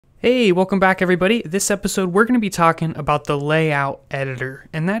Hey, welcome back everybody. This episode we're going to be talking about the layout editor,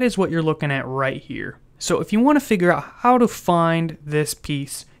 and that is what you're looking at right here. So if you want to figure out how to find this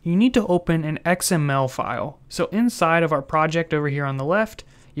piece, you need to open an XML file. So inside of our project over here on the left,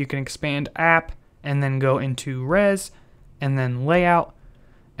 you can expand app and then go into res and then layout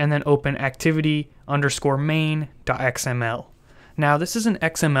and then open activity_main.xml. Now this is an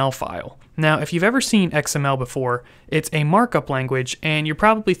XML file. Now if you've ever seen XML before, it's a markup language and you're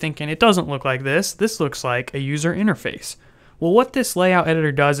probably thinking it doesn't look like this. This looks like a user interface. Well, what this layout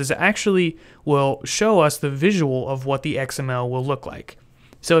editor does is it actually will show us the visual of what the XML will look like.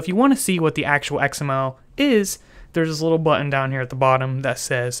 So if you want to see what the actual XML is, there's this little button down here at the bottom that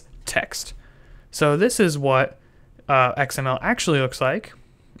says text. So this is what XML actually looks like.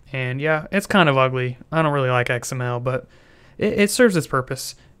 And yeah, it's kind of ugly. I don't really like XML, but it serves its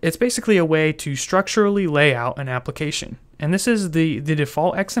purpose. It's basically a way to structurally lay out an application. And this is the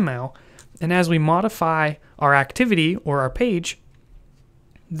default XML. And as we modify our activity or our page,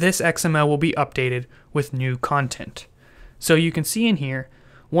 this XML will be updated with new content. So you can see in here,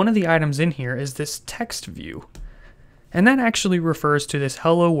 one of the items in here is this text view. And that actually refers to this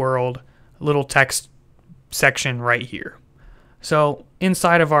hello world little text section right here. So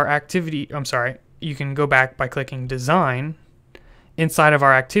inside of our activity, you can go back by clicking design. Inside of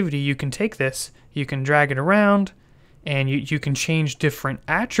our activity, you can take this, you can drag it around, and you can change different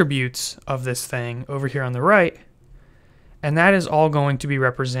attributes of this thing over here on the right, and that is all going to be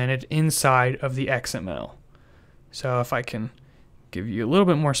represented inside of the XML. So if I can give you a little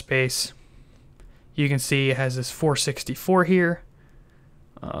bit more space, you can see it has this 464 here.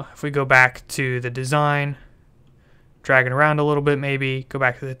 If we go back to the design, drag it around a little bit maybe, go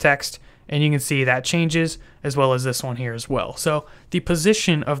back to the text, and you can see that changes as well as this one here as well. So the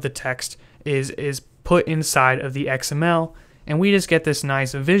position of the text is put inside of the XML, and we just get this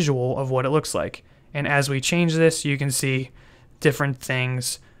nice visual of what it looks like. And as we change this, you can see different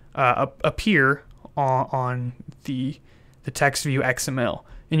things appear on the text view XML.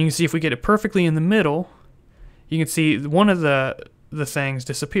 And you can see if we get it perfectly in the middle, you can see one of the things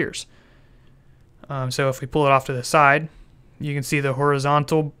disappears. So if we pull it off to the side, you can see the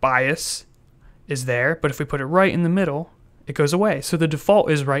horizontal bias is there, but if we put it right in the middle, it goes away. So the default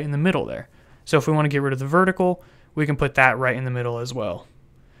is right in the middle there. So if we want to get rid of the vertical, we can put that right in the middle as well.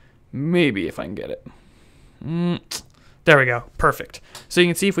 Maybe if I can get it. There we go. Perfect. So you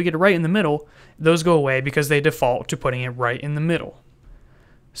can see if we get it right in the middle, those go away because they default to putting it right in the middle.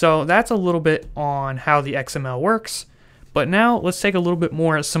 So that's a little bit on how the XML works. But now let's take a little bit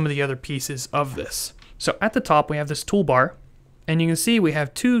more at some of the other pieces of this. So at the top, we have this toolbar. And you can see we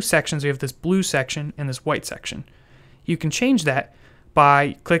have two sections. We have this blue section and this white section. You can change that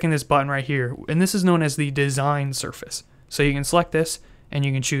by clicking this button right here. And this is known as the design surface. So you can select this and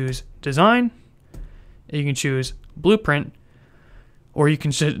you can choose design. You can choose blueprint, or you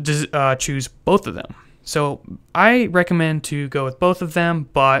can choose both of them. So I recommend to go with both of them,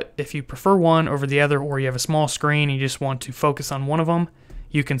 but if you prefer one over the other, or you have a small screen and you just want to focus on one of them,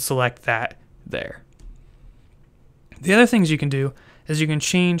 you can select that there. The other things you can do is you can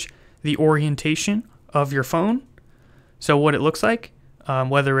change the orientation of your phone. So what it looks like,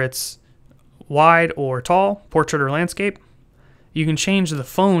 whether it's wide or tall, portrait or landscape. You can change the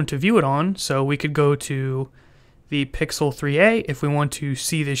phone to view it on. So we could go to the Pixel 3a if we want to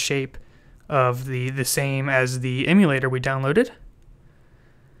see the shape of the same as the emulator we downloaded.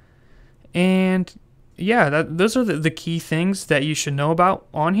 And yeah, those are the key things that you should know about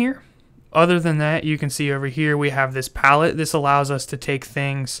on here. Other than that, you can see over here we have this palette. This allows us to take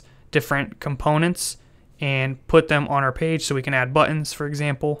things, different components, and put them on our page so we can add buttons, for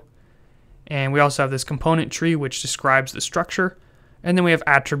example. And we also have this component tree which describes the structure. And then we have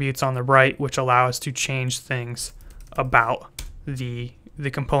attributes on the right which allow us to change things about the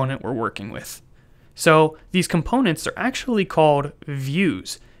component we're working with. So these components are actually called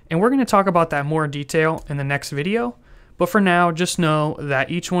views. And we're going to talk about that more in detail in the next video. But for now, just know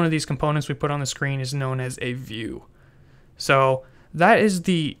that each one of these components we put on the screen is known as a view. So that is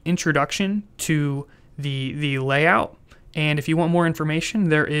the introduction to the layout. And if you want more information,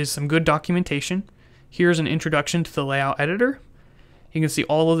 there is some good documentation. Here's an introduction to the layout editor. You can see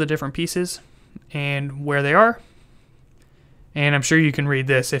all of the different pieces and where they are. And I'm sure you can read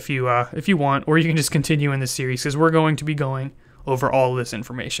this if you want, or you can just continue in this series because we're going to be going over all of this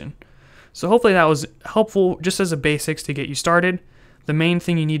information. So hopefully that was helpful just as a basics to get you started. The main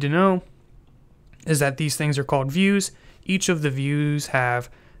thing you need to know is that these things are called views. Each of the views have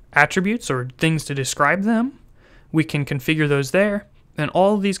attributes or things to describe them. We can configure those there. And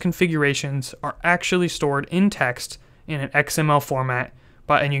all of these configurations are actually stored in text in an XML format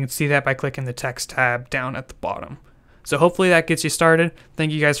and you can see that by clicking the text tab down at the bottom. So hopefully that gets you started.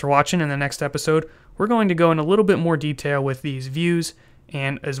 Thank you guys for watching. In the next episode, we're going to go in a little bit more detail with these views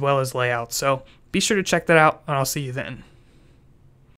and as well as layouts. So be sure to check that out, and I'll see you then.